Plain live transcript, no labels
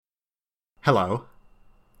Hello.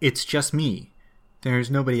 It's just me. There's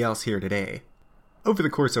nobody else here today. Over the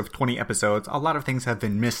course of 20 episodes, a lot of things have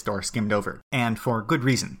been missed or skimmed over, and for good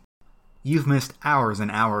reason. You've missed hours and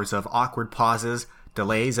hours of awkward pauses,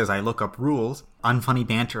 delays as I look up rules, unfunny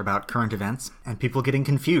banter about current events, and people getting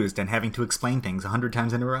confused and having to explain things 100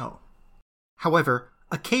 times in a row. However,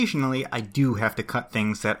 occasionally I do have to cut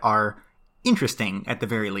things that are interesting at the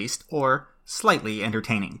very least, or slightly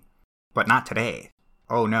entertaining. But not today.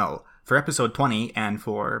 Oh no. For episode 20, and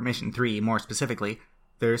for mission 3 more specifically,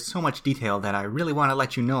 there's so much detail that I really want to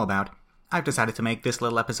let you know about. I've decided to make this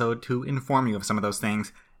little episode to inform you of some of those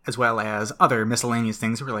things, as well as other miscellaneous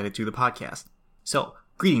things related to the podcast. So,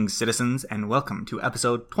 greetings citizens, and welcome to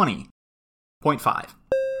episode 20.5.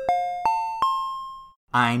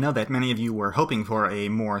 I know that many of you were hoping for a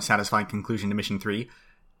more satisfying conclusion to mission 3.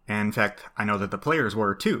 In fact, I know that the players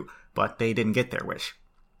were too, but they didn't get their wish.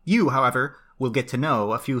 You, however, will get to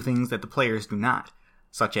know a few things that the players do not,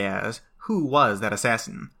 such as who was that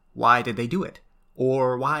assassin, why did they do it,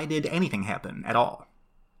 or why did anything happen at all.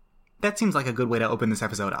 That seems like a good way to open this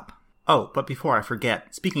episode up. Oh, but before I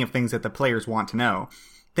forget, speaking of things that the players want to know,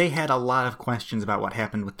 they had a lot of questions about what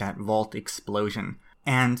happened with that vault explosion,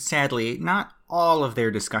 and sadly, not all of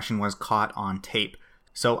their discussion was caught on tape,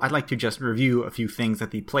 so I'd like to just review a few things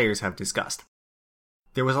that the players have discussed.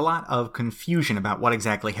 There was a lot of confusion about what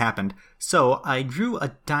exactly happened, so I drew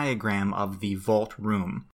a diagram of the vault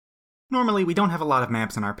room. Normally, we don't have a lot of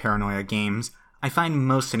maps in our Paranoia games. I find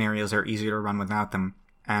most scenarios are easier to run without them,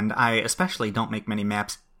 and I especially don't make many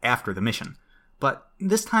maps after the mission. But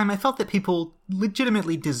this time I felt that people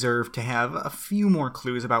legitimately deserved to have a few more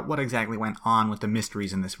clues about what exactly went on with the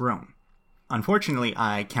mysteries in this room. Unfortunately,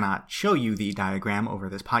 I cannot show you the diagram over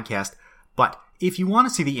this podcast, but if you want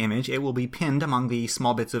to see the image, it will be pinned among the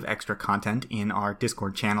small bits of extra content in our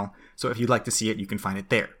Discord channel, so if you'd like to see it, you can find it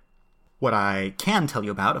there. What I can tell you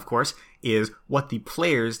about, of course, is what the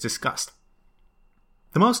players discussed.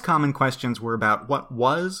 The most common questions were about what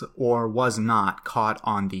was or was not caught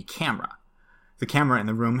on the camera. The camera in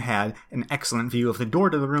the room had an excellent view of the door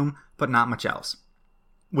to the room, but not much else.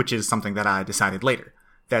 Which is something that I decided later.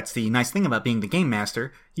 That's the nice thing about being the game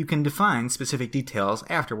master, you can define specific details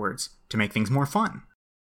afterwards to make things more fun.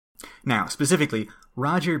 Now, specifically,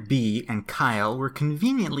 Roger B. and Kyle were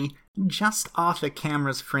conveniently just off the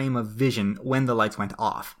camera's frame of vision when the lights went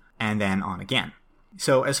off, and then on again.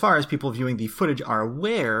 So as far as people viewing the footage are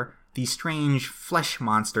aware, the strange flesh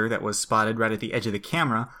monster that was spotted right at the edge of the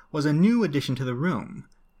camera was a new addition to the room.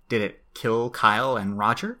 Did it kill Kyle and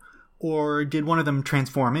Roger, or did one of them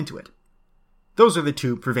transform into it? Those are the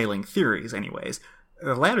two prevailing theories, anyways.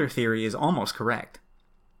 The latter theory is almost correct.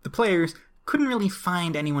 The players couldn't really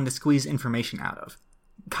find anyone to squeeze information out of.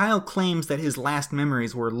 Kyle claims that his last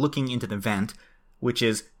memories were looking into the vent, which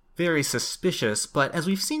is very suspicious, but as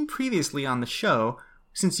we've seen previously on the show,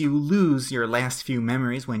 since you lose your last few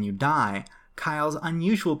memories when you die, Kyle's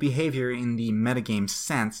unusual behavior in the metagame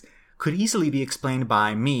sense could easily be explained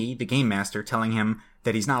by me, the game master, telling him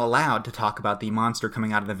that he's not allowed to talk about the monster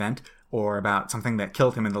coming out of the vent, or about something that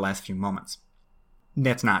killed him in the last few moments.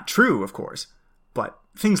 That's not true, of course, but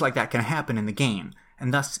things like that can happen in the game,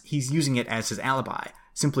 and thus he's using it as his alibi,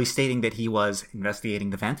 simply stating that he was investigating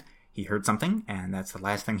the vent, he heard something, and that's the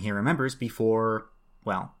last thing he remembers before,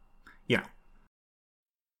 well, you know.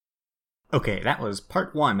 Okay, that was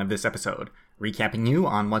part 1 of this episode, recapping you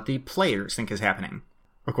on what the players think is happening.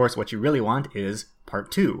 Of course, what you really want is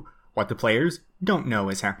part 2, what the players don't know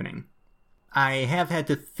is happening. I have had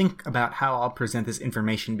to think about how I'll present this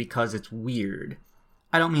information because it's weird.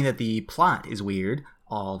 I don't mean that the plot is weird,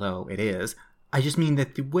 although it is. I just mean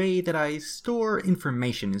that the way that I store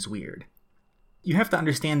information is weird. You have to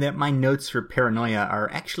understand that my notes for Paranoia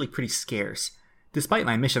are actually pretty scarce. Despite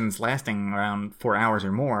my missions lasting around 4 hours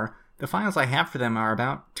or more, the files I have for them are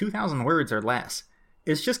about 2,000 words or less.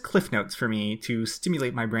 It's just cliff notes for me to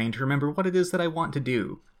stimulate my brain to remember what it is that I want to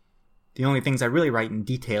do. The only things I really write in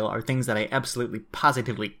detail are things that I absolutely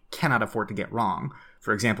positively cannot afford to get wrong.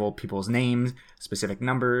 For example, people's names, specific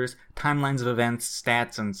numbers, timelines of events,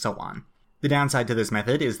 stats, and so on. The downside to this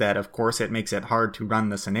method is that, of course, it makes it hard to run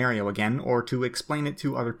the scenario again or to explain it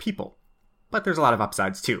to other people. But there's a lot of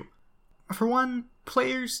upsides too. For one,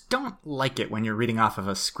 players don't like it when you're reading off of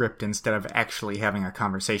a script instead of actually having a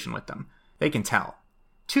conversation with them. They can tell.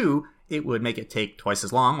 2, it would make it take twice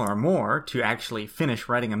as long or more to actually finish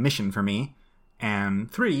writing a mission for me.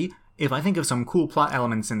 And 3, if I think of some cool plot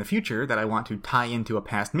elements in the future that I want to tie into a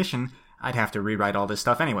past mission, I'd have to rewrite all this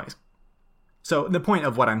stuff anyways. So the point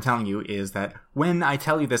of what I'm telling you is that when I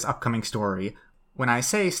tell you this upcoming story, when I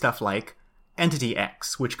say stuff like, Entity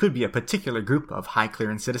X, which could be a particular group of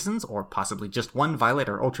high-clearance citizens, or possibly just one violet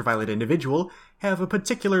or ultraviolet individual, have a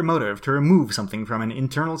particular motive to remove something from an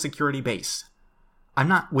internal security base. I'm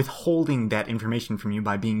not withholding that information from you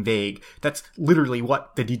by being vague. That's literally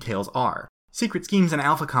what the details are. Secret schemes in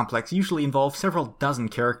Alpha Complex usually involve several dozen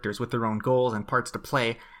characters with their own goals and parts to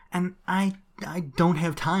play, and I don't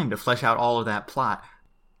have time to flesh out all of that plot.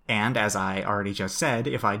 And, as I already just said,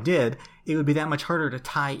 if I did, it would be that much harder to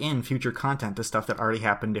tie in future content to stuff that already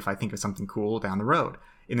happened if I think of something cool down the road,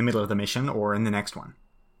 in the middle of the mission or in the next one.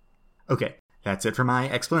 Okay, that's it for my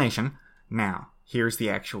explanation. Now, here's the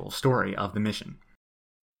actual story of the mission.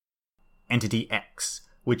 Entity X,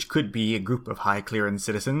 which could be a group of high-clearance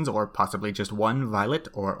citizens or possibly just one violet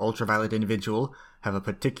or ultraviolet individual, have a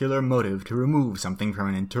particular motive to remove something from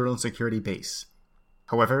an internal security base.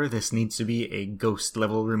 However, this needs to be a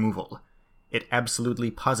ghost-level removal. It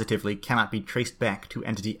absolutely positively cannot be traced back to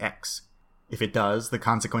Entity X. If it does, the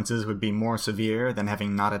consequences would be more severe than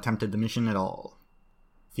having not attempted the mission at all.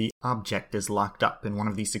 The object is locked up in one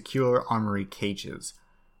of the secure armory cages.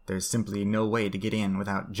 There's simply no way to get in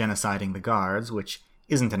without genociding the guards, which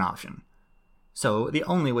isn't an option. So the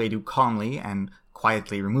only way to calmly and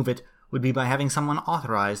quietly remove it would be by having someone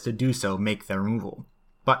authorized to do so make the removal.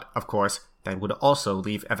 But, of course, that would also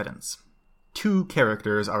leave evidence. 2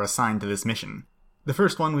 characters are assigned to this mission. The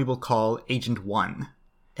first one we will call Agent 1,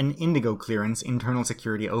 an Indigo Clearance Internal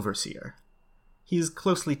Security Overseer. He is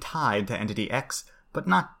closely tied to Entity X, but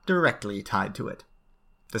not directly tied to it.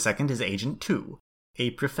 The second is Agent 2,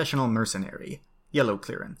 a professional mercenary, Yellow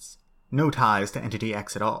Clearance, no ties to Entity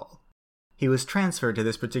X at all. He was transferred to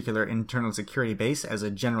this particular internal security base as a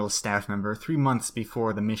general staff member 3 months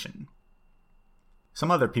before the mission. Some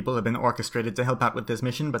other people have been orchestrated to help out with this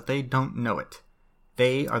mission, but they don't know it.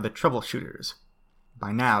 They are the troubleshooters.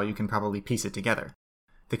 By now, you can probably piece it together.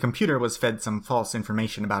 The computer was fed some false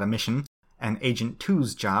information about a mission, and Agent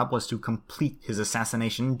 2's job was to complete his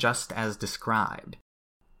assassination just as described.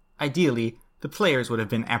 Ideally, the players would have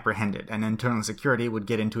been apprehended, and internal security would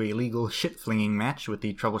get into a legal shit-flinging match with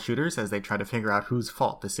the troubleshooters as they try to figure out whose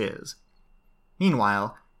fault this is.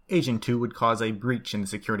 Meanwhile, Agent 2 would cause a breach in the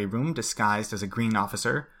security room disguised as a green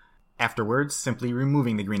officer, afterwards simply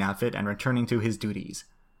removing the green outfit and returning to his duties.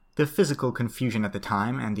 The physical confusion at the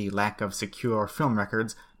time and the lack of secure film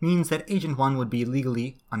records means that Agent 1 would be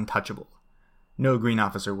legally untouchable. No green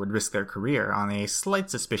officer would risk their career on a slight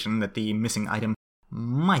suspicion that the missing item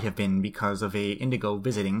might have been because of a Indigo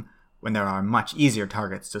visiting, when there are much easier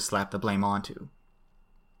targets to slap the blame onto.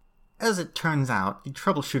 As it turns out, the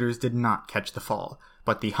troubleshooters did not catch the fall,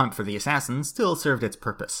 but the hunt for the assassin still served its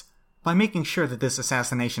purpose. By making sure that this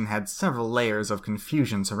assassination had several layers of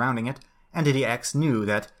confusion surrounding it, Entity X knew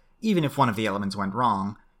that, even if one of the elements went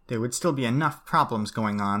wrong, there would still be enough problems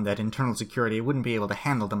going on that internal security wouldn't be able to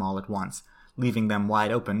handle them all at once, leaving them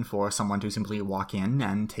wide open for someone to simply walk in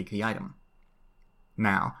and take the item.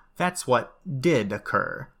 Now, that's what did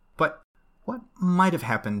occur, but what might have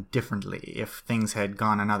happened differently if things had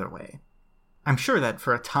gone another way? I'm sure that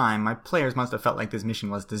for a time my players must have felt like this mission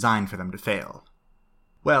was designed for them to fail.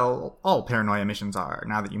 Well, all paranoia missions are,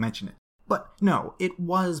 now that you mention it. But no, it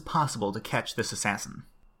was possible to catch this assassin.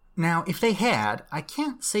 Now, if they had, I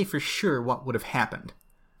can't say for sure what would have happened.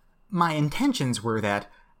 My intentions were that,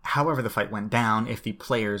 however the fight went down, if the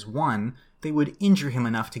players won, they would injure him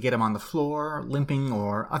enough to get him on the floor, limping,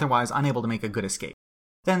 or otherwise unable to make a good escape.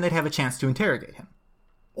 Then they'd have a chance to interrogate him.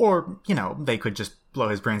 Or, they could just blow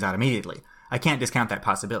his brains out immediately. I can't discount that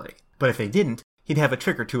possibility. But if they didn't, he'd have a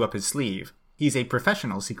trick or two up his sleeve. He's a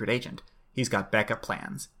professional secret agent. He's got backup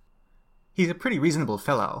plans. He's a pretty reasonable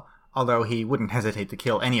fellow, although he wouldn't hesitate to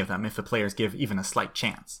kill any of them if the players give even a slight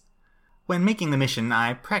chance. When making the mission,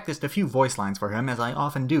 I practiced a few voice lines for him, as I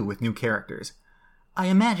often do with new characters. I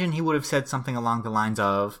imagine he would have said something along the lines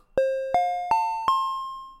of,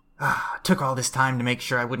 took all this time to make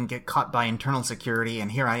sure I wouldn't get caught by internal security,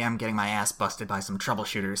 and here I am getting my ass busted by some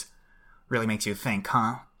troubleshooters. Really makes you think,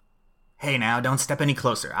 huh? Hey now, don't step any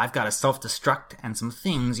closer. I've got a self-destruct and some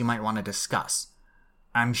things you might want to discuss.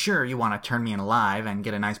 I'm sure you want to turn me in alive and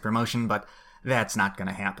get a nice promotion, but that's not going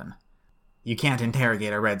to happen. You can't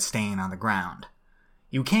interrogate a red stain on the ground.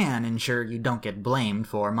 You can ensure you don't get blamed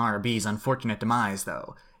for Mara B's unfortunate demise,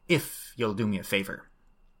 though, if you'll do me a favor.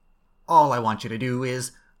 All I want you to do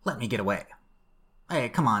is let me get away. Hey,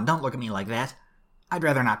 come on, don't look at me like that. I'd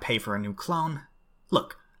rather not pay for a new clone.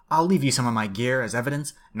 Look, I'll leave you some of my gear as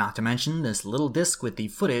evidence, not to mention this little disc with the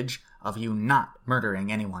footage of you not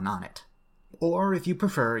murdering anyone on it. Or, if you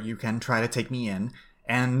prefer, you can try to take me in,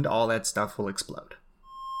 and all that stuff will explode.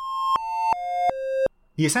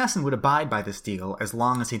 The assassin would abide by this deal as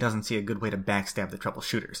long as he doesn't see a good way to backstab the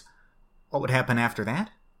troubleshooters. What would happen after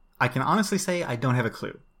that? I can honestly say I don't have a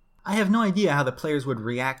clue. I have no idea how the players would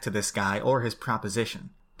react to this guy or his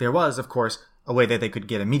proposition. There was, of course, a way that they could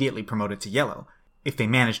get immediately promoted to yellow. If they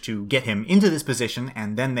managed to get him into this position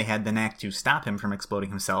and then they had the knack to stop him from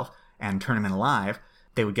exploding himself and turn him in alive,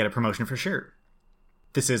 they would get a promotion for sure.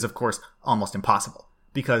 This is, of course, almost impossible,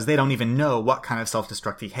 because they don't even know what kind of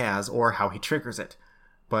self-destruct he has or how he triggers it.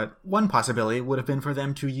 But one possibility would have been for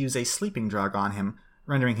them to use a sleeping drug on him,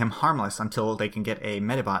 rendering him harmless until they can get a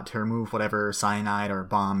Medibot to remove whatever cyanide or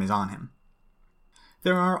bomb is on him.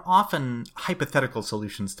 There are often hypothetical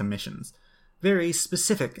solutions to missions, very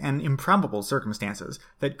specific and improbable circumstances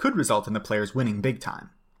that could result in the players winning big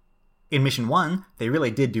time. In Mission 1, they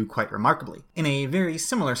really did do quite remarkably, in a very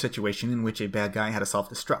similar situation in which a bad guy had a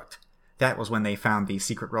self-destruct. That was when they found the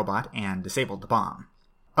secret robot and disabled the bomb.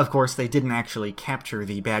 Of course, they didn't actually capture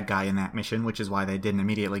the bad guy in that mission, which is why they didn't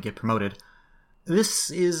immediately get promoted. This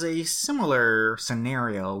is a similar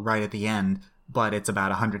scenario right at the end, but it's about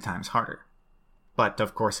 100 times harder. But,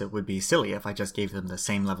 of course, it would be silly if I just gave them the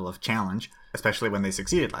same level of challenge, especially when they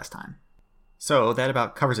succeeded last time. So, that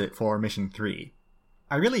about covers it for Mission 3.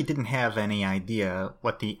 I really didn't have any idea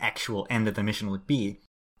what the actual end of the mission would be.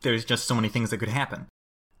 There's just so many things that could happen.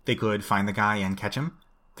 They could find the guy and catch him.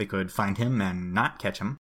 They could find him and not catch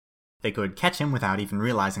him. They could catch him without even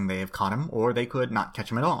realizing they have caught him, or they could not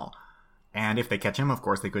catch him at all. And if they catch him, of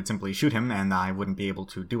course, they could simply shoot him, and I wouldn't be able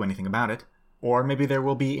to do anything about it. Or maybe there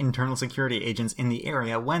will be internal security agents in the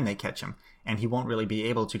area when they catch him, and he won't really be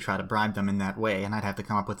able to try to bribe them in that way, and I'd have to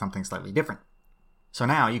come up with something slightly different. So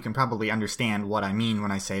now you can probably understand what I mean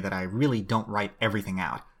when I say that I really don't write everything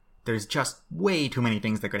out. There's just way too many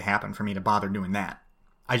things that could happen for me to bother doing that.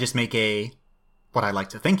 I just make what I like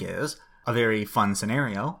to think is, a very fun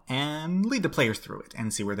scenario, and lead the players through it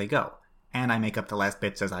and see where they go. And I make up the last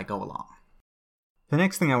bits as I go along. The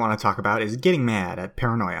next thing I want to talk about is getting mad at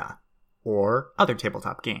paranoia, or other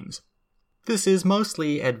tabletop games. This is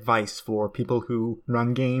mostly advice for people who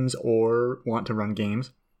run games or want to run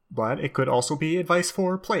games, but it could also be advice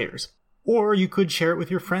for players. Or you could share it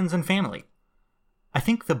with your friends and family. I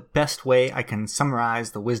think the best way I can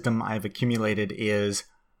summarize the wisdom I've accumulated is,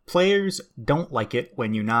 players don't like it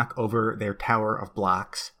when you knock over their tower of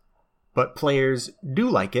blocks, but players do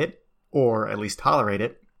like it, or at least tolerate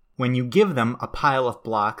it, when you give them a pile of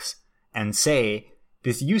blocks and say,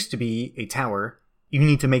 this used to be a tower, you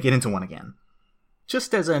need to make it into one again.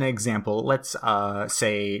 Just as an example, let's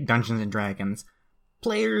say Dungeons & Dragons.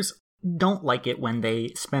 Players don't like it when they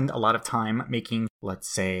spend a lot of time making, let's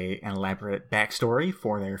say, an elaborate backstory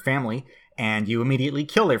for their family, and you immediately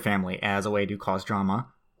kill their family as a way to cause drama.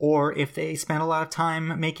 Or if they spend a lot of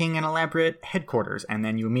time making an elaborate headquarters, and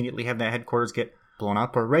then you immediately have that headquarters get blown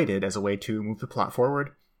up or raided as a way to move the plot forward.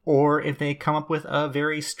 Or if they come up with a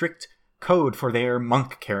very strict code for their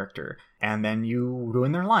monk character, and then you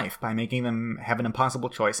ruin their life by making them have an impossible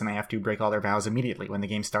choice and they have to break all their vows immediately when the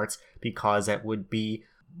game starts, because that would be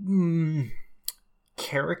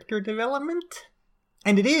character development?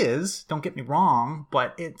 And it is, don't get me wrong,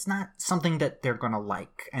 but it's not something that they're going to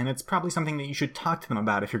like, and it's probably something that you should talk to them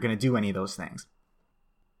about if you're going to do any of those things.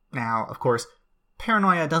 Now, of course,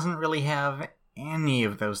 paranoia doesn't really have any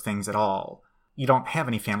of those things at all. You don't have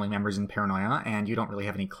any family members in paranoia, and you don't really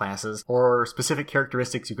have any classes or specific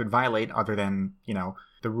characteristics you could violate other than,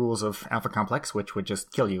 the rules of Alpha Complex, which would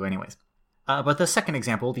just kill you anyways. But the second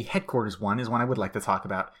example, the headquarters one, is one I would like to talk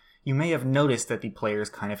about. You may have noticed that the players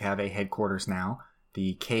kind of have a headquarters now,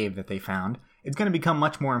 the cave that they found. It's going to become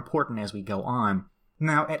much more important as we go on.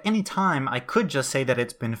 Now, at any time, I could just say that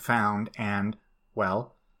it's been found, and,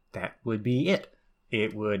 well, that would be it.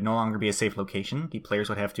 It would no longer be a safe location. The players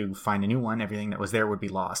would have to find a new one. Everything that was there would be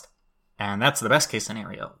lost. And that's the best case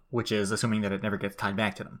scenario, which is assuming that it never gets tied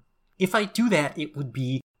back to them. If I do that, it would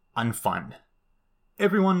be unfun.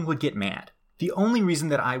 Everyone would get mad. The only reason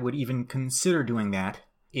that I would even consider doing that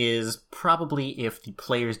is probably if the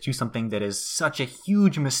players do something that is such a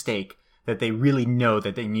huge mistake that they really know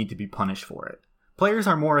that they need to be punished for it. Players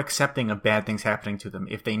are more accepting of bad things happening to them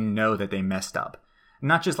if they know that they messed up.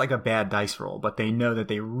 Not just like a bad dice roll, but they know that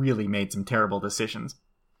they really made some terrible decisions.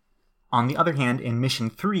 On the other hand, in Mission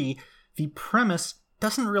 3, the premise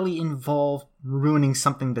doesn't really involve ruining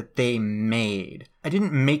something that they made. I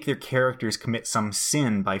didn't make their characters commit some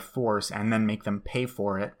sin by force and then make them pay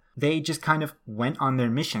for it. They just kind of went on their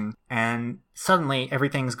mission, and suddenly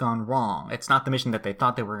everything's gone wrong. It's not the mission that they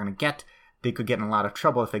thought they were going to get. They could get in a lot of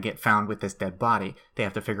trouble if they get found with this dead body. They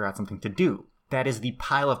have to figure out something to do. That is the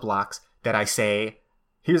pile of blocks that I say,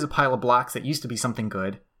 here's a pile of blocks that used to be something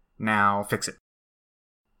good. Now fix it.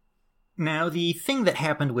 Now, the thing that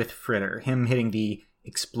happened with Fritter, him hitting the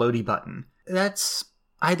explodey button, that's,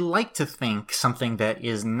 I'd like to think, something that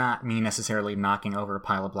is not me necessarily knocking over a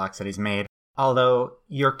pile of blocks that he's made, although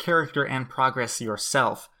your character and progress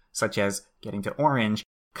yourself, such as getting to orange,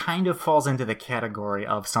 kind of falls into the category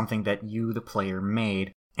of something that you, the player,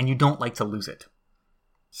 made, and you don't like to lose it.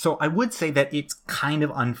 So I would say that it's kind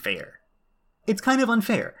of unfair. It's kind of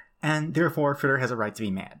unfair, and therefore Fritter has a right to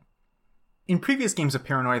be mad. In previous games of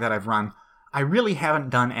Paranoia that I've run, I really haven't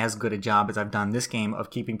done as good a job as I've done this game of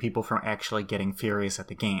keeping people from actually getting furious at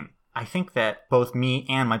the game. I think that both me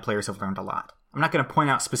and my players have learned a lot. I'm not going to point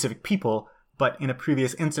out specific people, but in a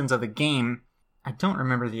previous instance of the game, I don't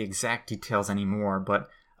remember the exact details anymore, but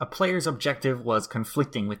a player's objective was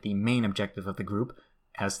conflicting with the main objective of the group,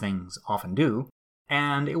 as things often do,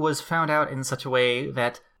 and it was found out in such a way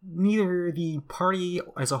that neither the party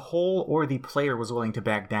as a whole or the player was willing to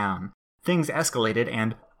back down. Things escalated,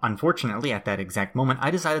 and unfortunately, at that exact moment,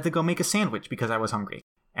 I decided to go make a sandwich because I was hungry.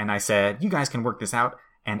 And I said, you guys can work this out,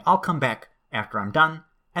 and I'll come back after I'm done,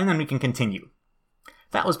 and then we can continue.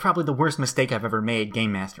 That was probably the worst mistake I've ever made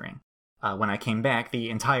game mastering. When I came back,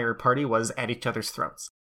 the entire party was at each other's throats.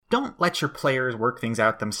 Don't let your players work things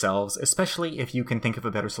out themselves, especially if you can think of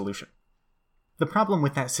a better solution. The problem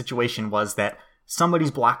with that situation was that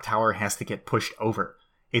somebody's block tower has to get pushed over.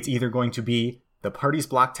 It's either going to be the party's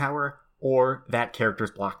block tower or that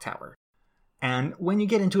character's block tower. And when you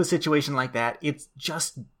get into a situation like that, it's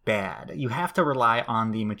just bad. You have to rely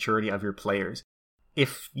on the maturity of your players.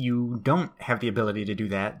 If you don't have the ability to do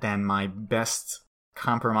that, then my best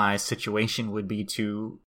compromise situation would be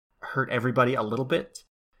to hurt everybody a little bit,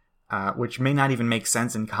 which may not even make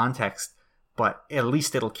sense in context, but at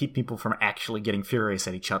least it'll keep people from actually getting furious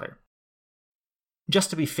at each other.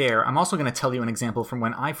 Just to be fair, I'm also going to tell you an example from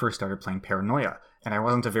when I first started playing Paranoia, and I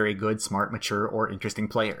wasn't a very good, smart, mature, or interesting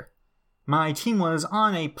player. My team was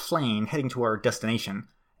on a plane heading to our destination,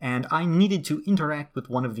 and I needed to interact with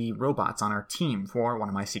one of the robots on our team for one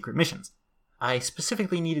of my secret missions. I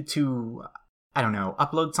specifically needed to,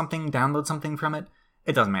 upload something, download something from it.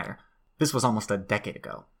 It doesn't matter. This was almost a decade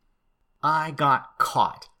ago. I got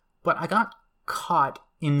caught, but I got caught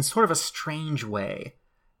in sort of a strange way.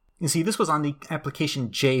 You see, this was on the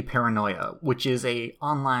application J Paranoia, which is an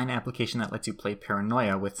online application that lets you play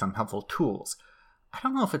Paranoia with some helpful tools. I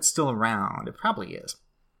don't know if it's still around. It probably is.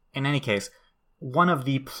 In any case, one of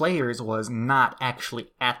the players was not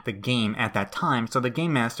actually at the game at that time, so the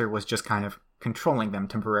game master was just kind of controlling them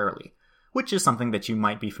temporarily, which is something that you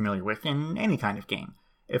might be familiar with in any kind of game.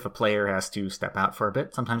 If a player has to step out for a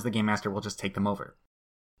bit, sometimes the game master will just take them over.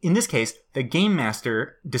 In this case, the game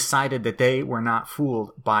master decided that they were not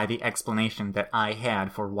fooled by the explanation that I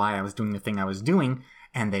had for why I was doing the thing I was doing,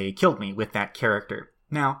 and they killed me with that character.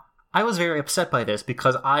 Now, I was very upset by this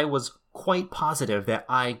because I was quite positive that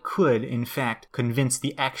I could, in fact, convince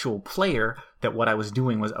the actual player that what I was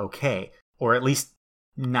doing was okay, or at least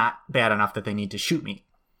not bad enough that they need to shoot me.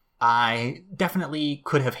 I definitely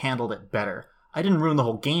could have handled it better. I didn't ruin the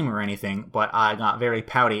whole game or anything, but I got very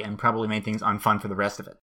pouty and probably made things unfun for the rest of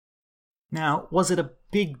it. Now, was it a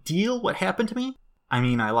big deal what happened to me? I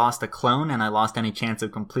mean, I lost a clone and I lost any chance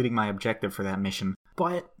of completing my objective for that mission.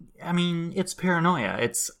 But, it's Paranoia.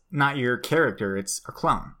 It's not your character, it's a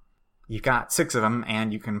clone. You've got 6 of them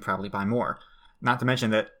and you can probably buy more. Not to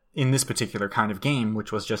mention that in this particular kind of game,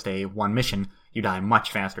 which was just a one mission, you die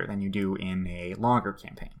much faster than you do in a longer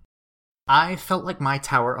campaign. I felt like my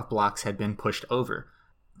tower of blocks had been pushed over.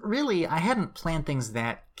 Really, I hadn't planned things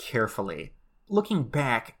that carefully. Looking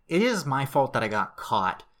back, it is my fault that I got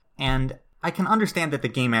caught, and I can understand that the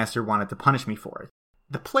Game Master wanted to punish me for it.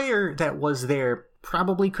 The player that was there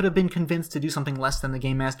probably could have been convinced to do something less than the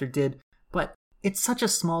Game Master did, but it's such a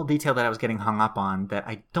small detail that I was getting hung up on that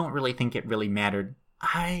I don't really think it really mattered.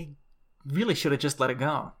 I really should have just let it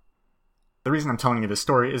go. The reason I'm telling you this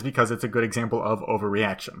story is because it's a good example of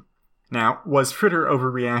overreaction. Now, was Fritter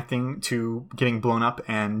overreacting to getting blown up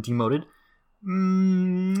and demoted?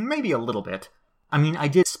 Maybe a little bit. I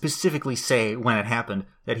did specifically say when it happened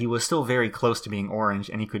that he was still very close to being orange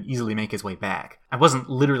and he could easily make his way back. I wasn't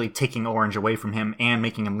literally taking orange away from him and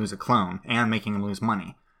making him lose a clone and making him lose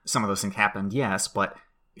money. Some of those things happened, yes, but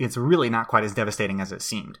it's really not quite as devastating as it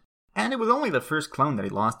seemed. And it was only the first clone that he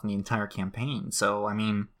lost in the entire campaign, so,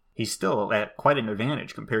 he's still at quite an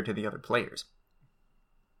advantage compared to the other players.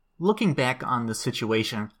 Looking back on the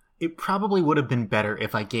situation, it probably would have been better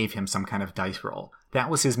if I gave him some kind of dice roll.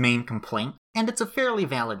 That was his main complaint, and it's a fairly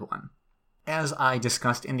valid one. As I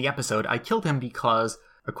discussed in the episode, I killed him because,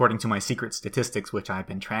 according to my secret statistics which I've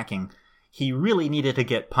been tracking, he really needed to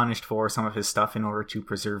get punished for some of his stuff in order to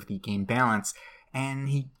preserve the game balance, and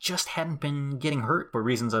he just hadn't been getting hurt for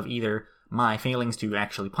reasons of either my failings to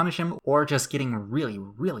actually punish him or just getting really,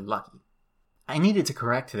 really lucky. I needed to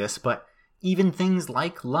correct this, but even things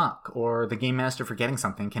like luck or the Game Master forgetting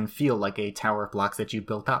something can feel like a tower of blocks that you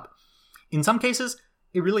built up. In some cases,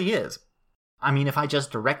 it really is. I mean, if I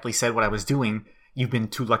just directly said what I was doing, you've been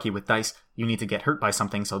too lucky with dice, you need to get hurt by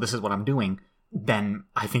something, so this is what I'm doing, then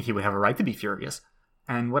I think he would have a right to be furious.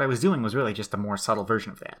 And what I was doing was really just a more subtle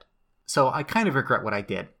version of that. So I kind of regret what I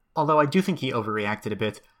did. Although I do think he overreacted a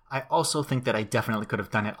bit, I also think that I definitely could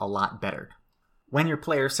have done it a lot better. When your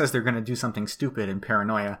player says they're going to do something stupid in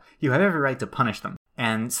paranoia, you have every right to punish them.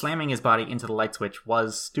 And slamming his body into the light switch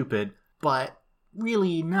was stupid, but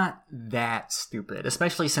really not that stupid,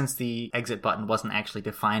 especially since the exit button wasn't actually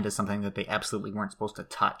defined as something that they absolutely weren't supposed to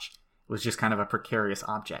touch. It was just kind of a precarious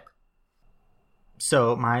object.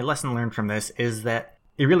 So my lesson learned from this is that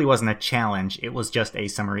it really wasn't a challenge, it was just a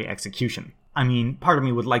summary execution. I mean, part of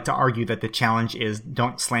me would like to argue that the challenge is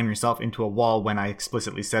don't slam yourself into a wall when I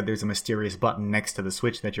explicitly said there's a mysterious button next to the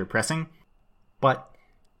switch that you're pressing. But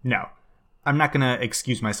no, I'm not going to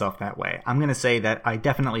excuse myself that way. I'm going to say that I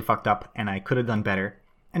definitely fucked up and I could have done better.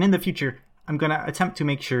 And in the future, I'm going to attempt to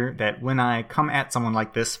make sure that when I come at someone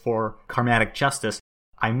like this for karmatic justice,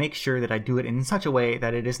 I make sure that I do it in such a way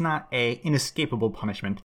that it is not an inescapable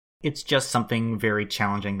punishment. It's just something very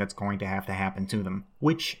challenging that's going to have to happen to them,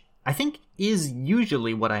 which I think is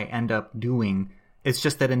usually what I end up doing. It's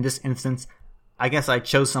just that in this instance, I guess I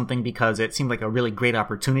chose something because it seemed like a really great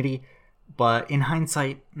opportunity, but in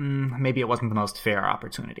hindsight, maybe it wasn't the most fair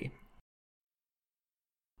opportunity.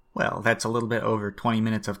 Well, that's a little bit over 20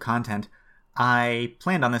 minutes of content. I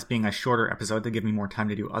planned on this being a shorter episode to give me more time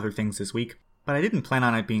to do other things this week, but I didn't plan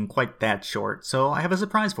on it being quite that short, so I have a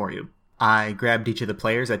surprise for you. I grabbed each of the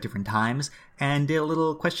players at different times and did a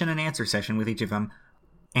little question and answer session with each of them.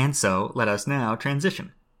 And so, let us now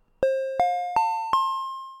transition.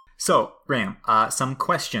 So, Graham, some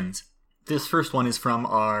questions. This first one is from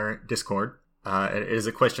our Discord. It is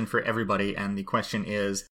a question for everybody, and the question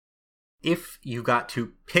is, if you got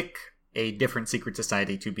to pick a different secret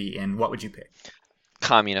society to be in, what would you pick?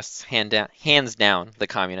 Communists, hands down, the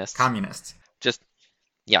communists. Communists.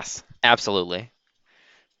 Yes, absolutely.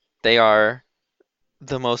 They are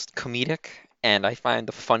the most comedic, and I find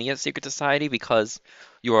the funniest secret society because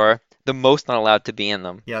you are the most not allowed to be in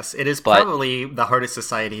them. Yes, it is probably the hardest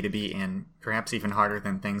society to be in, perhaps even harder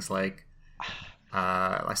than things like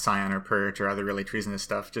Scion or Purge or other really treasonous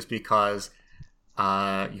stuff, just because you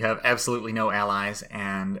have absolutely no allies,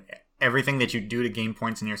 and everything that you do to gain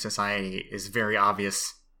points in your society is very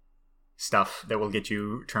obvious stuff that will get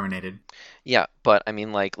you terminated. Yeah, but I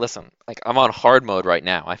mean, listen, I'm on hard mode right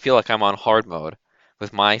now. I feel like I'm on hard mode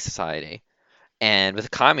with my society. And with a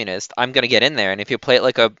communist, I'm gonna get in there, and if you play it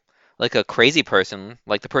like a crazy person,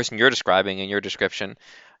 like the person you're describing in your description,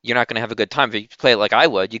 you're not gonna have a good time. If you play it like I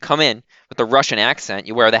would, you come in with the Russian accent,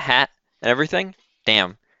 you wear the hat and everything,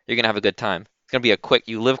 damn, you're gonna have a good time. It's gonna be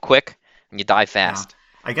you live quick and you die fast. Yeah.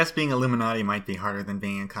 I guess being Illuminati might be harder than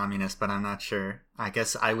being a communist, but I'm not sure. I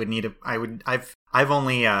guess I've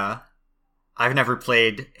never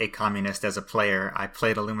played a communist as a player. I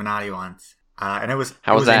played Illuminati once. And How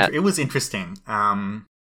was that? It was interesting.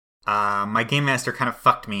 My game master kind of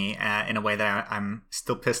fucked me in a way that I'm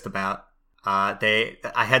still pissed about. I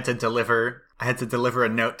had to deliver a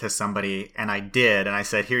note to somebody, and I did, and I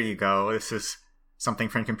said, "Here you go. This is something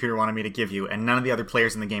Friend Computer wanted me to give you," and none of the other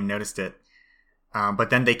players in the game noticed it. But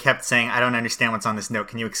then they kept saying, "I don't understand what's on this note.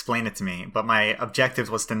 Can you explain it to me?" But my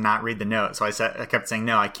objective was to not read the note, so I kept saying,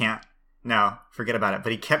 "No, I can't. No, forget about it."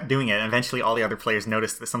 But he kept doing it, and eventually all the other players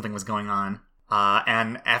noticed that something was going on.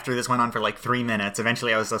 And after this went on for like 3 minutes,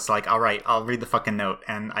 eventually I was just like, "All right, I'll read the fucking note."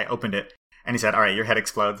 And I opened it, and he said, "All right, your head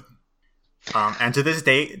explodes." And to this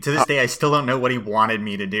day, I still don't know what he wanted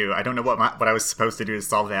me to do. I don't know what I was supposed to do to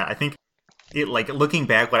solve that. I think, looking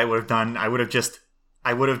back, what I would have done, I would have just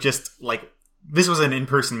this was an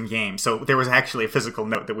in-person game, so there was actually a physical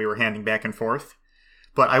note that we were handing back and forth.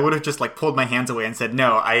 But I would have just pulled my hands away and said,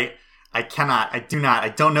 "No, I cannot, I do not, I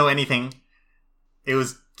don't know anything. It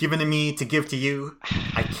was given to me to give to you.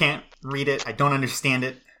 I can't read it. I don't understand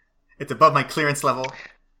it. It's above my clearance level."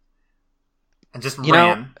 And just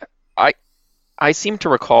ran. I seem to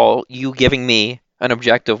recall you giving me an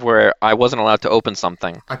objective where I wasn't allowed to open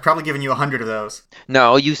something. I've probably given you 100 of those.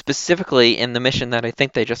 No, you specifically in the mission that I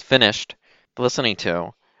think they just finished listening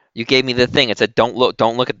to. You gave me the thing. It said, "Don't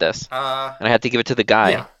look at this," and I had to give it to the guy.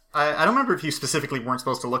 Yeah, I don't remember if you specifically weren't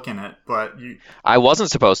supposed to look in it, but I wasn't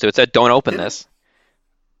supposed to. It said, "Don't open this."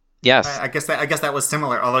 Yes. I guess that was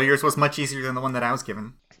similar, although yours was much easier than the one that I was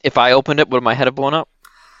given. If I opened it, would my head have blown up?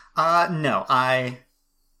 No, I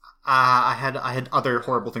had other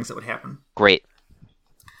horrible things that would happen. Great.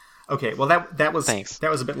 Okay, well Thanks. that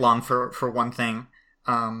was a bit long for one thing,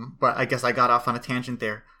 but I guess I got off on a tangent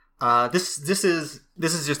there. This is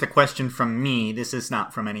just a question from me. This is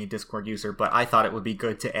not from any Discord user, but I thought it would be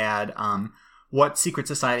good to add. What secret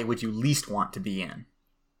society would you least want to be in?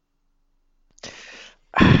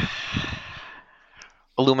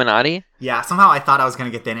 Illuminati? Yeah, somehow I thought I was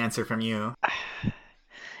going to get that answer from you.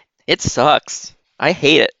 It sucks. I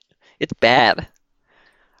hate it. It's bad.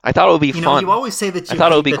 I thought it would be You know, you fun. always say that I you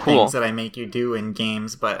thought it would hate be the things cool. that I make you do in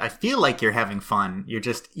games, but I feel like you're having fun.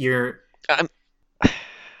 You're. I'm,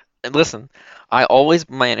 and listen, I always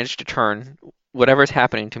manage to turn whatever's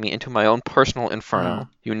happening to me into my own personal Mm, inferno.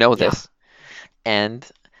 You know yeah. this. And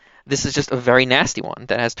this is just a very nasty one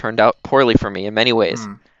that has turned out poorly for me in many ways.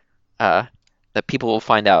 Mm. Uh, that people will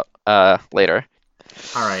find out later.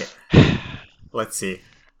 All right. Let's see.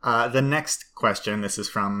 The next question. This is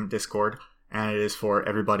from Discord, and it is for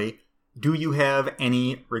everybody. Do you have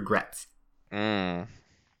any regrets? Mm.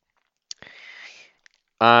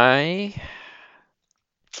 I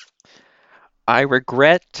I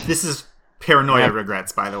regret This is paranoia have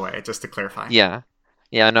regrets, by the way, just to clarify. yeah.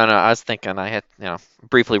 Yeah, no, I was thinking I had,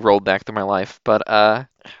 briefly rolled back through my life, but I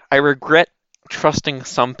regret trusting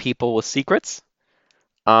some people with secrets.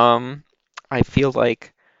 Um, I feel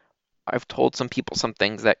like I've told some people some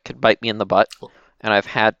things that could bite me in the butt, and I've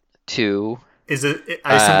had to Is it?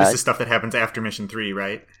 I assume this uh is stuff that happens after mission 3,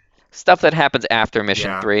 right? stuff that happens after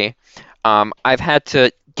mission Yeah. 3. I've had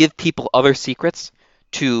to give people other secrets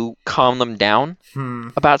to calm them down Hmm.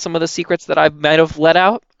 about some of the secrets that I might have let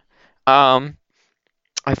out. Um,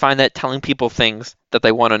 I find that telling people things that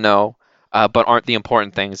they want to know, but aren't the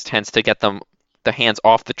important things, tends to get them the hands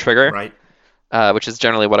off the trigger, Right. which is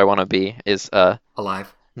generally what I want to be, is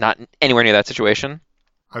Alive. not anywhere near that situation.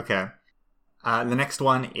 Okay. The next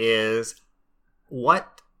one is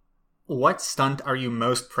what what stunt are you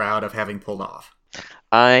most proud of having pulled off?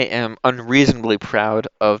 I am unreasonably proud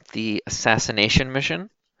of the assassination mission.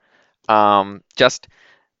 Just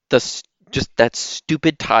just that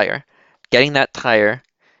stupid tire, getting that tire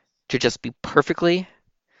to just be perfectly,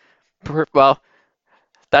 well,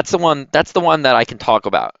 that's the one. That's the one that I can talk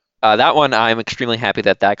about. That one, I'm extremely happy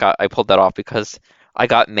that I pulled that off because I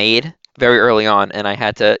got made very early on, and I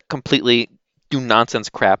had to completely do nonsense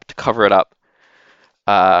crap to cover it up.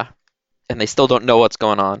 Uh, and they still don't know what's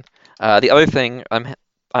going on. The other thing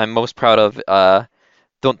I'm most proud of,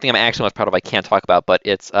 don't think I'm actually most proud of. I can't talk about, but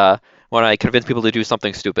it's when I convince people to do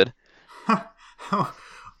something stupid.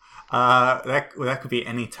 That could be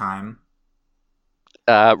any time.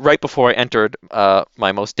 Right before I entered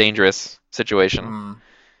my most dangerous situation. Hmm.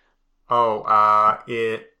 Oh,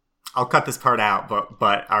 it. I'll cut this part out,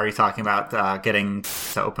 but are you talking about getting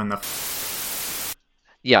to open the?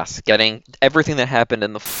 Yes, getting everything that happened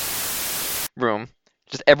in the room,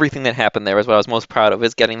 just everything that happened there is what I was most proud of,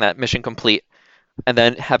 is getting that mission complete and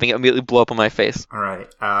then having it immediately blow up in my face. All right.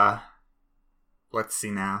 Let's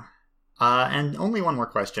see now. And only one more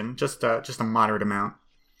question, just a moderate amount.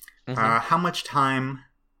 Hmm. How much time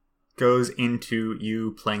goes into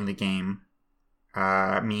you playing the game?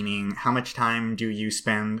 Meaning, how much time do you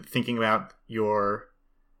spend thinking about your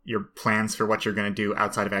plans for what you're going to do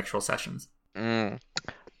outside of actual sessions? Mm.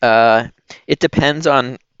 Uh, it depends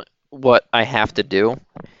on what I have to do.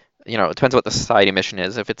 It depends what the society mission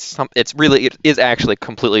is. If it is actually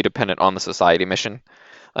completely dependent on the society mission.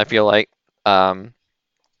 I feel like, um,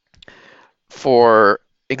 for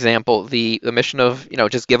example, the mission of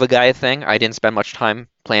just give a guy a thing. I didn't spend much time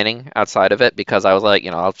planning outside of it because I was like,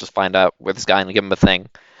 I'll just find out with this guy and give him a thing.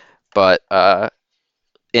 But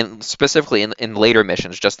in specifically in later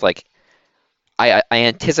missions, just like I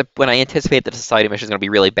anticipate when I anticipate that the society mission is going to be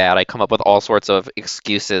really bad, I come up with all sorts of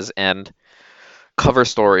excuses and cover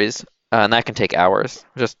stories, and that can take hours.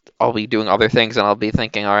 Just I'll be doing other things, and I'll be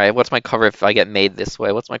thinking, all right, what's my cover if I get made this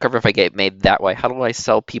way? What's my cover if I get made that way? How do I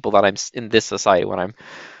sell people that I'm in this society when I'm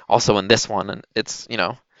also in this one? And it's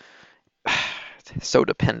so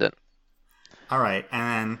dependent. All right,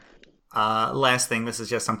 and then last thing, this is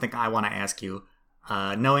just something I want to ask you.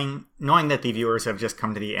 Knowing that the viewers have just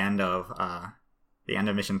come to the end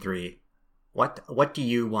of mission 3, what do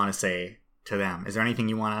you want to say to them? Is there anything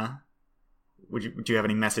you want to? Would you have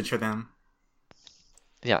any message for them?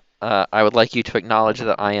 Yeah, I would like you to acknowledge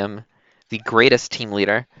that I am the greatest team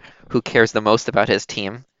leader who cares the most about his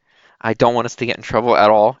team. I don't want us to get in trouble at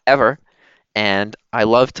all, ever. And I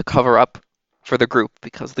love to cover up for the group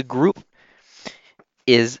because the group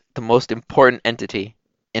is the most important entity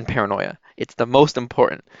in paranoia. It's the most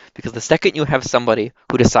important because the second you have somebody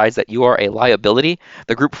who decides that you are a liability,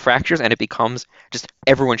 the group fractures and it becomes just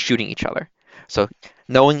everyone shooting each other. So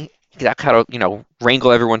knowing that how to,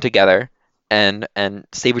 wrangle everyone together and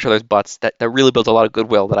save each other's butts, that really builds a lot of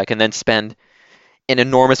goodwill that I can then spend in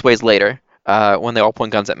enormous ways later when they all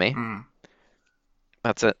point guns at me. Mm.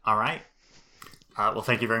 That's it. All right. Well,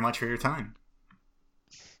 thank you very much for your time.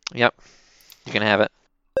 Yep. You can have it.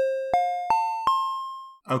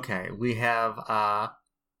 Okay, we have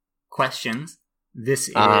questions. This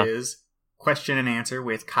is question and answer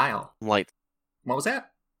with Kyle. Lights. What was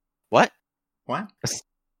that? What? What?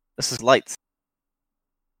 This is lights.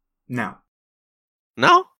 No.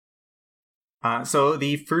 No? So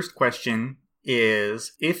the first question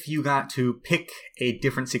is, if you got to pick a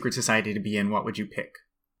different secret society to be in, what would you pick?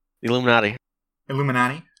 The Illuminati.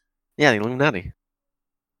 Illuminati? Yeah, the Illuminati.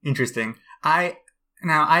 Interesting.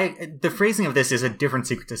 The phrasing of this is a different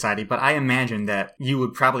secret society, but I imagine that you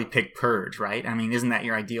would probably pick Purge, right? I mean, isn't that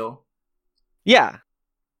your ideal? Yeah.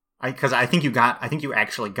 Because I think you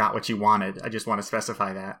actually got what you wanted. I just want to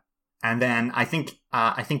specify that. And then I think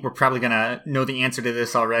we're probably gonna know the answer to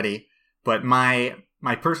this already. But my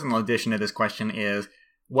personal addition to this question is,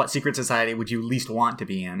 what secret society would you least want to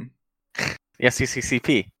be in? The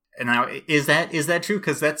SCCCP. And now, is that true?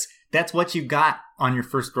 Because that's what you got on your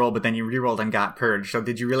first roll, but then you rerolled and got Purge. So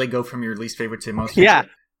did you really go from your least favorite to most favorite?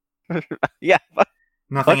 Yeah. Yeah.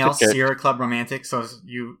 Nothing else? Sierra Club Romantic? So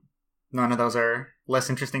none of those are less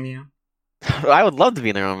interesting to you? I would love to be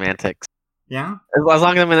in the Romantics. Yeah? As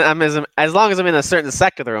long as I'm in a certain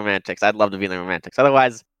sect of the Romantics, I'd love to be in the Romantics.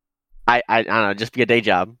 Otherwise, I don't know, just be a day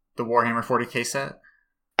job. The Warhammer 40k set?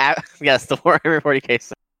 Yes, the Warhammer 40k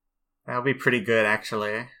set. That would be pretty good,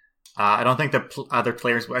 actually. I don't think I don't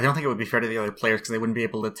think it would be fair to the other players because they wouldn't be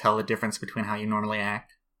able to tell the difference between how you normally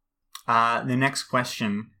act. The next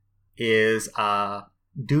question is,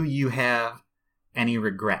 do you have any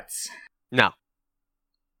regrets? No.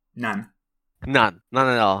 None. None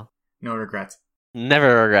at all. No regrets.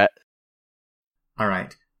 Never regret. All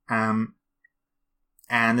right. And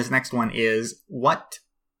this next one is, what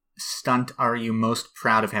stunt are you most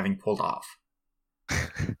proud of having pulled off?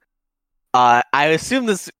 I assume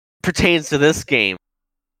this pertains to this game.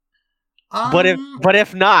 But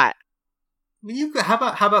if not,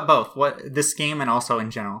 how about both? What, this game and also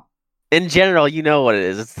in general? In general, you know what it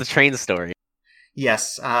is. It's the train story.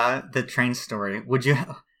 Yes, the train story.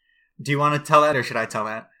 Do you want to tell that, or should I tell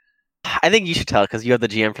that? I think you should tell, because you have the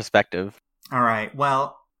GM perspective. All right.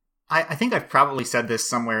 Well, I think I've probably said this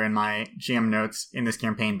somewhere in my GM notes in this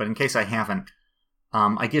campaign, but in case I haven't,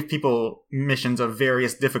 I give people missions of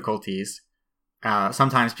various difficulties.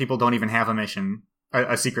 Sometimes people don't even have a mission,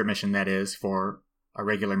 a secret mission, that is, for a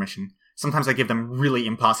regular mission. Sometimes I give them really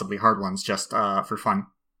impossibly hard ones just for fun.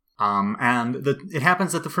 It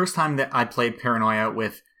happens that the first time that I played Paranoia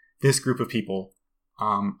with this group of people,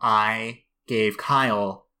 I gave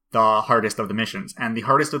Kyle the hardest of the missions. And the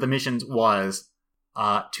hardest of the missions was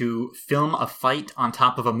to film a fight on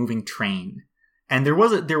top of a moving train. And there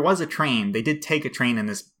was a train. They did take a train in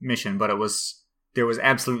this mission, but there was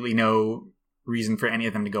absolutely no reason for any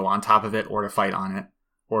of them to go on top of it or to fight on it,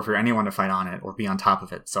 or for anyone to fight on it or be on top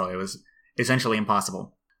of it. So it was essentially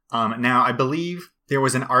impossible. Now, I believe there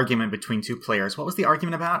was an argument between two players. What was the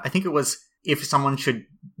argument about? I think it was if someone should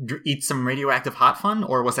eat some radioactive hot fun,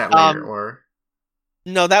 or was that later? Or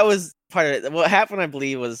no, that was part of it. What happened, I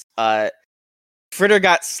believe, was Fritter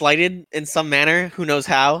got slighted in some manner. Who knows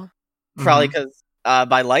how? Probably because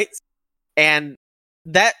by Lights, and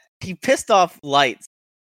that he pissed off Lights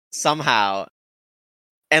somehow,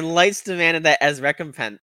 and Lights demanded that as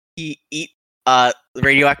recompense he eat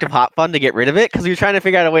radioactive hot fun to get rid of it, because we were trying to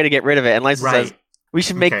figure out a way to get rid of it, and Lights says we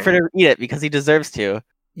should make Fritter eat it because he deserves to.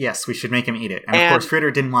 Yes, we should make him eat it. And of course, Fritter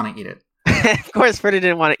didn't want to eat it. Of course, Fritter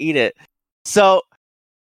didn't want to eat it. So,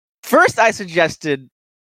 first I suggested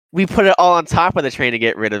we put it all on top of the train to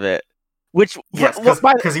get rid of it. Which, yes,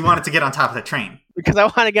 because he wanted to get on top of the train. Because I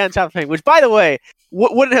want to get on top of the train. Which, by the way,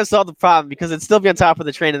 wouldn't have solved the problem, because it'd still be on top of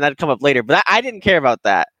the train and that'd come up later. But I didn't care about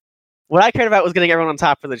that. What I cared about was getting everyone on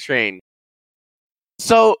top of the train.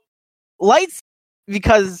 So, Lights,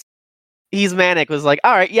 because he's Manic, was like,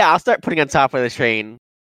 alright, yeah, I'll start putting on top of the train.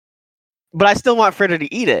 But I still want Fritter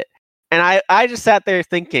to eat it. And I just sat there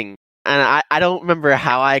thinking, and I don't remember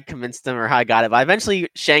how I convinced him or how I got it, but I eventually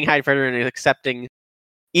shanghaied Fritter into accepting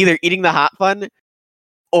either eating the hot fun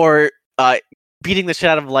or beating the shit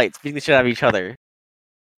out of Lights, beating the shit out of each other.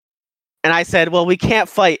 And I said, well, we can't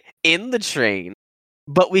fight in the train,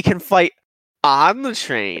 but we can fight on the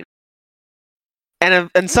train.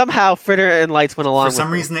 And somehow Fritter and Lights went along For with some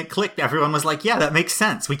it. reason it clicked. Everyone was like, yeah, that makes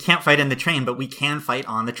sense. We can't fight in the train, but we can fight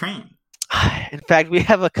on the train. In fact, we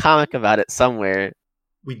have a comic about it somewhere.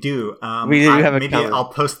 We do. We do have a maybe comic. I'll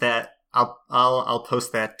post that. I'll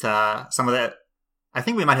post that. Some of that. I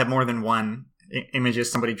think we might have more than one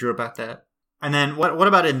images somebody drew about that. And then what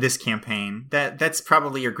about in this campaign? That's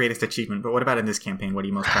probably your greatest achievement. But what about in this campaign? What are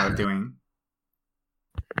you most proud of doing?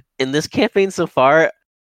 In this campaign so far,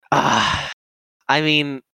 I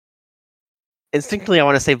mean, instinctively I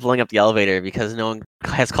want to say blowing up the elevator because no one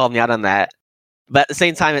has called me out on that. But at the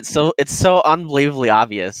same time, it's so unbelievably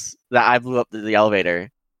obvious that I blew up the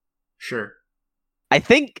elevator. Sure. I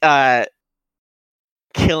think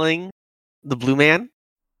killing the Blue Man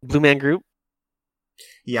group.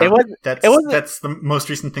 Yeah, it wasn't that's the most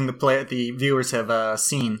recent thing the viewers have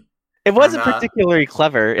seen. It wasn't And, particularly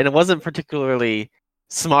clever, and it wasn't particularly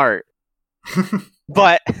smart.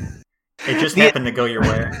 But it just happened to go your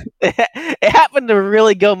way. It happened to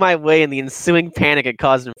really go my way in the ensuing panic it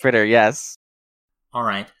caused in Fritter. Yes. All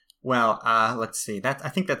right. Well, let's see. I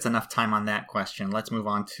think that's enough time on that question. Let's move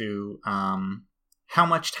on to how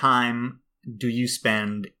much time do you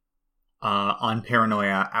spend on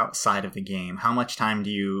paranoia outside of the game? How much time do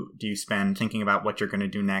you spend thinking about what you're going to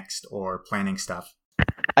do next or planning stuff?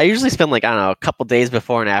 I usually spend a couple days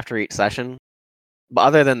before and after each session. But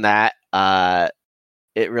other than that,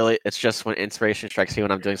 it's just when inspiration strikes me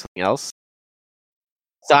when I'm doing something else.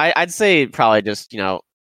 So I'd say probably just 2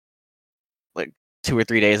 or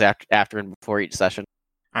 3 days after and before each session.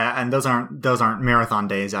 And those aren't marathon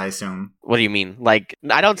days, I assume. What do you mean? I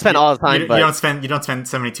don't spend all the time. You don't spend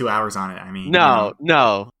 72 hours on it. I mean, no,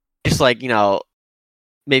 just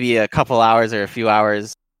maybe a couple hours or a few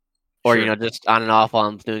hours, or Sure. Just on and off while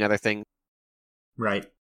I'm doing other things. Right.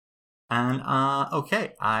 And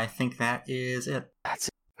okay, I think that is it. That's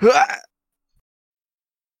it.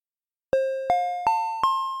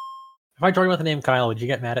 If I joined with the name Kyle, would you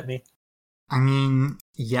get mad at me? I mean,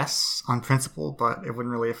 yes, on principle, but it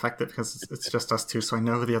wouldn't really affect it because it's just us two, so I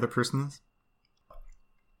know who the other person is.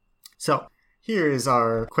 So, here is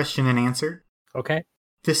our question and answer. Okay.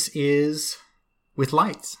 This is with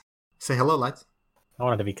Lights. Say hello, Lights. I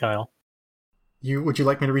wanted to be Kyle. Would you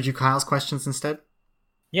like me to read you Kyle's questions instead?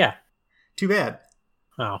 Yeah. Too bad.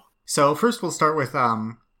 Oh. So, first we'll start with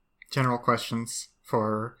general questions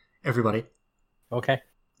for everybody. Okay.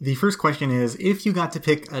 The first question is, if you got to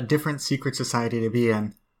pick a different secret society to be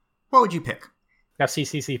in, what would you pick?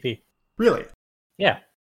 FCCCP. Really? Yeah.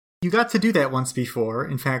 You got to do that once before.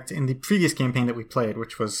 In fact, in the previous campaign that we played,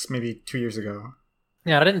 which was maybe 2 years ago.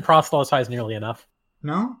 Yeah, I didn't proselytize nearly enough.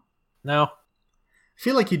 No? No. I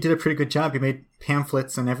feel like you did a pretty good job. You made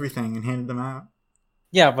pamphlets and everything and handed them out.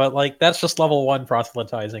 Yeah, but that's just level 1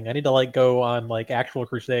 proselytizing. I need to go on actual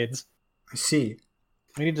crusades. I see.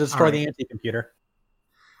 We need to destroy the anti-computer.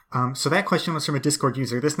 So that question was from a Discord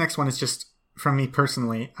user. This next one is just from me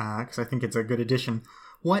personally, because I think it's a good addition.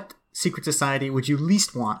 What secret society would you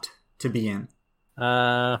least want to be in?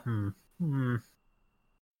 Well,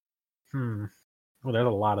 there's a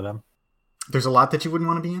lot of them. There's a lot that you wouldn't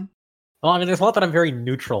want to be in? Well, I mean, there's a lot that I'm very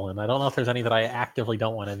neutral in. I don't know if there's any that I actively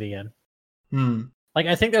don't want to be in.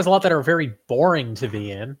 I think there's a lot that are very boring to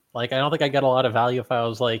be in. I don't think I get a lot of value if I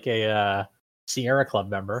was a Sierra Club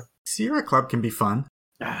member. Sierra Club can be fun.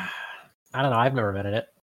 I don't know. I've never been in it.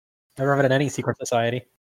 I've never been in any secret society.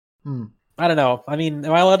 I don't know. I mean,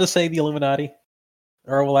 am I allowed to say the Illuminati?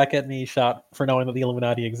 Or will that get me shot for knowing that the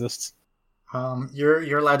Illuminati exists?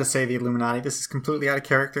 You're allowed to say the Illuminati. This is completely out of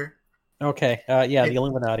character. Okay, yeah, the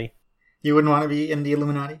Illuminati. You wouldn't want to be in the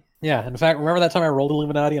Illuminati? Yeah, in fact, remember that time I rolled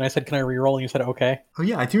Illuminati and I said, can I reroll? And you said, okay. Oh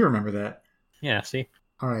yeah, I do remember that. Yeah, see?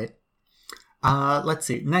 Alright. Let's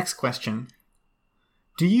see. Next question.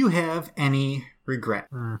 Do you have any regret?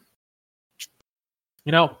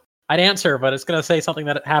 I'd answer, but it's going to say something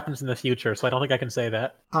that happens in the future, so I don't think I can say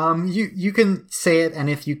that. You can say it,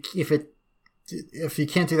 and if you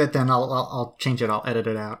can't do that, then I'll change it. I'll edit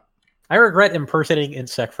it out. I regret impersonating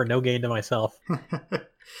Insect for no gain to myself.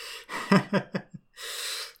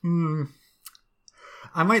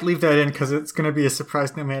 I might leave that in because it's going to be a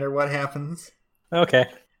surprise no matter what happens. Okay.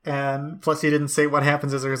 And plus, you didn't say what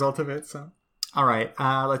happens as a result of it. So, all right.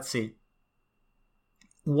 Let's see.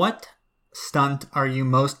 What stunt are you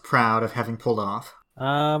most proud of having pulled off?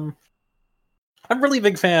 I'm a really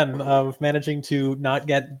big fan of managing to not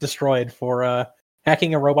get destroyed for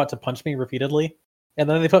hacking a robot to punch me repeatedly, and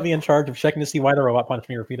then they put me in charge of checking to see why the robot punched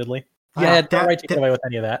me repeatedly. Yeah, I had no right to get away with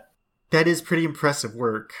any of that. That is pretty impressive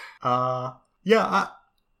work. Yeah,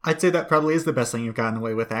 I'd say that probably is the best thing you've gotten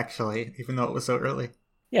away with, actually, even though it was so early.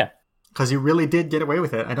 Yeah. Because you really did get away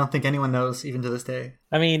with it. I don't think anyone knows, even to this day.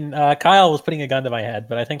 I mean, Kyle was putting a gun to my head,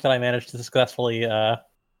 but I think that I managed to successfully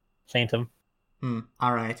feint him.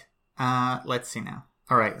 All right. Let's see now.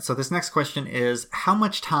 All right, so this next question is, how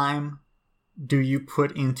much time do you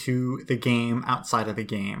put into the game outside of the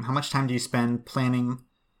game? How much time do you spend planning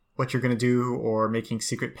what you're going to do or making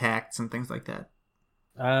secret pacts and things like that?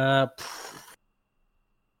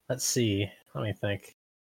 Let's see. Let me think.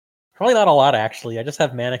 Probably not a lot, actually. I just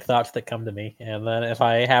have manic thoughts that come to me, and then if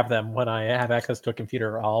I have them when I have access to a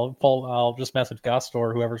computer, I'll just message Gus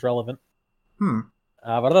or whoever's relevant. But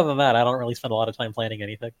other than that, I don't really spend a lot of time planning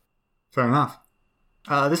anything. Fair enough.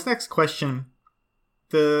 This next question,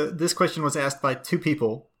 this question was asked by two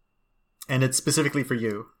people, and it's specifically for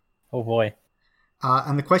you. Oh boy.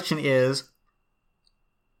 And the question is,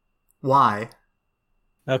 why?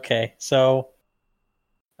 Okay, so,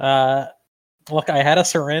 look, I had a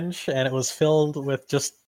syringe, and it was filled with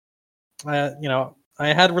just, I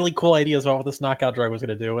had really cool ideas about what this knockout drug was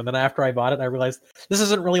going to do, and then after I bought it, I realized this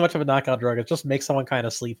isn't really much of a knockout drug, it just makes someone kind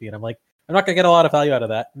of sleepy, and I'm like, I'm not going to get a lot of value out of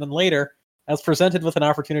that. And then later, I was presented with an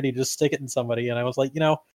opportunity to just stick it in somebody, and I was like,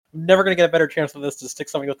 I'm never going to get a better chance than this to stick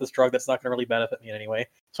somebody with this drug that's not going to really benefit me in any way.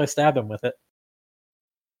 So I stabbed him with it.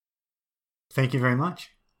 Thank you very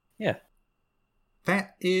much. Yeah.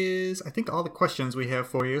 That is, I think, all the questions we have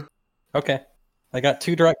for you. Okay. I got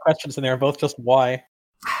 2 direct questions in there, both just why.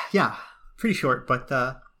 Yeah, pretty short, but,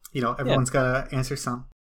 everyone's got to answer some.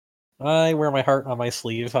 I wear my heart on my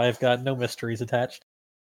sleeve. I've got no mysteries attached.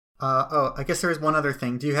 I guess there is one other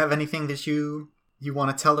thing. Do you have anything that you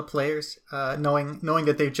want to tell the players, knowing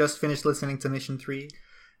that they've just finished listening to Mission 3?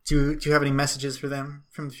 Do you have any messages for them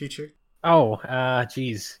from the future? Oh,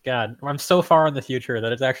 geez, God. I'm so far in the future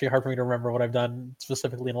that it's actually hard for me to remember what I've done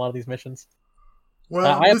specifically in a lot of these missions.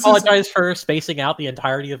 Well, I apologize for spacing out the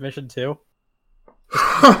entirety of Mission 2.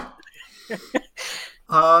 Yeah,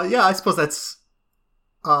 I suppose that's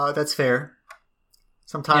fair.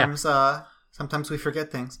 Sometimes we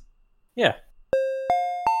forget things. Yeah.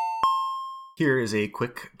 Here is a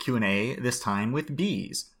quick Q&A, this time with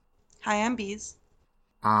Bees. Hi, I'm Bees.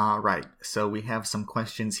 Right, so we have some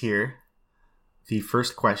questions here. The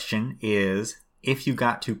first question is, if you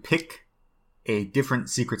got to pick a different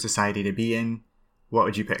secret society to be in, what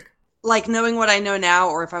would you pick? Like knowing what I know now,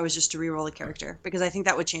 or if I was just to reroll a character, because I think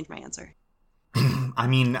that would change my answer. I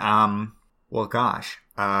mean, well, gosh.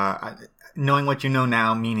 Knowing what you know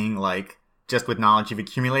now, meaning like just with knowledge you've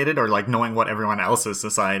accumulated, or like knowing what everyone else's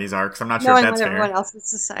societies are, because I'm not sure if that's fair. Knowing what everyone else's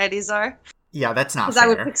societies are. Yeah, that's not fair. Because I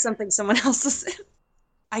would pick something someone else's.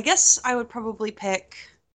 I guess I would probably pick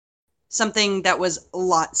something that was a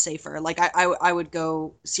lot safer. Like I would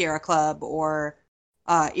go Sierra Club, or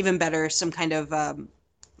even better, some kind of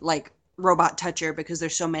like robot toucher, because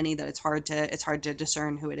there's so many that it's hard to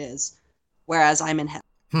discern who it is. Whereas I'm in hell.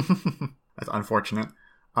 That's unfortunate.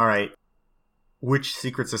 All right. Which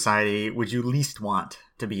secret society would you least want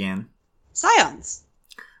to be in? Scions.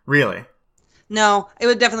 Really? No, it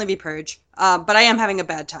would definitely be Purge. But I am having a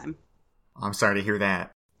bad time. I'm sorry to hear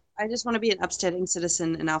that. I just want to be an upstanding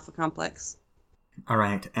citizen in Alpha Complex. All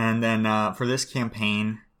right. And then for this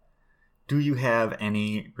campaign, do you have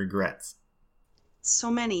any regrets?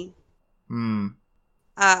 So many.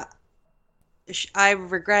 I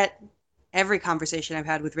regret every conversation I've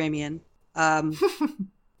had with Ramian.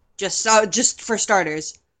 Just for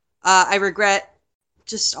starters. I regret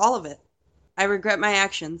just all of it. I regret my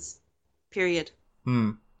actions. Period.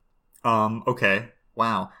 Okay.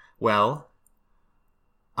 Wow. Well.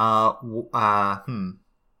 All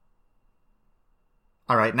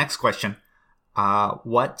right, next question.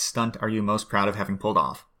 What stunt are you most proud of having pulled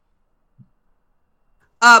off?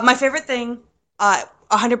 My favorite thing,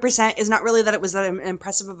 100%, is not really that it was that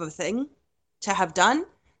impressive of a thing to have done,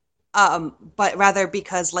 but rather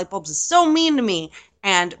because Lightbulbs is so mean to me,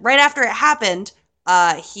 and right after it happened,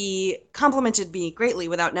 he complimented me greatly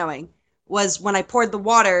without knowing, was when I poured the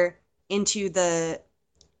water into the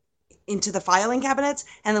filing cabinets,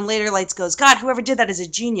 and then later Lights goes, God, whoever did that is a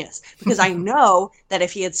genius, because I know that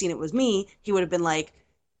if he had seen it was me, he would have been like,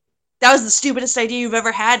 that was the stupidest idea you've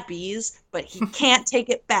ever had, Bees, but he can't take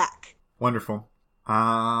it back. Wonderful.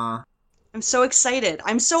 I'm so excited.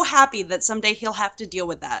 I'm so happy that someday he'll have to deal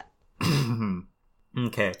with that.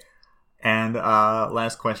 Okay. And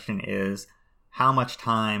last question is, how much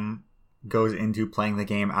time goes into playing the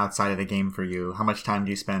game outside of the game for you? How much time do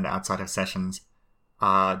you spend outside of sessions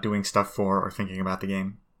doing stuff for or thinking about the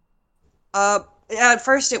game? At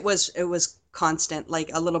first it was constant, like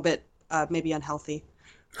a little bit maybe unhealthy.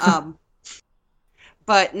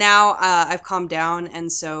 But now I've calmed down, and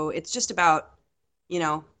so it's just about,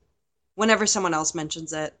 whenever someone else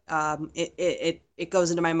mentions it, it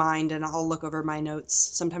goes into my mind, and I'll look over my notes.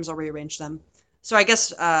 Sometimes I'll rearrange them. So I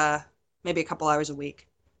guess maybe a couple hours a week.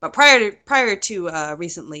 But prior to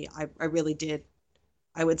recently, I really did.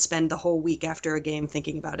 I would spend the whole week after a game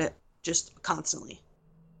thinking about it, just constantly.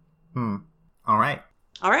 All right.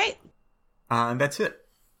 All right. That's it.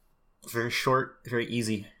 Very short, very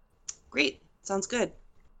easy. Great. Sounds good.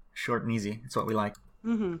 Short and easy. It's what we like.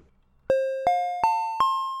 Mm-hmm.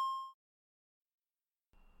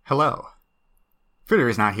 Hello. Fritter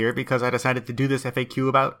is not here because I decided to do this FAQ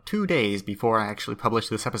about 2 days before I actually published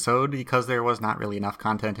this episode because there was not really enough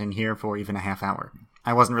content in here for even a half hour.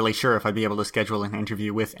 I wasn't really sure if I'd be able to schedule an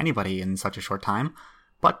interview with anybody in such a short time,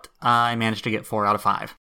 but I managed to get 4 out of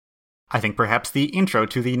 5. I think perhaps the intro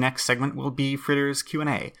to the next segment will be Fritter's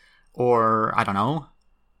Q&A, or, I don't know,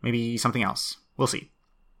 maybe something else. We'll see.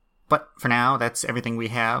 But for now, that's everything we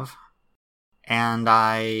have. And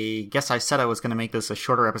I guess I said I was going to make this a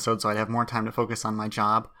shorter episode so I'd have more time to focus on my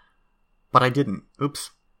job. But I didn't.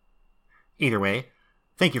 Oops. Either way,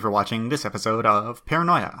 thank you for watching this episode of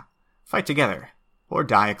Paranoia. Fight together, or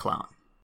die a clone.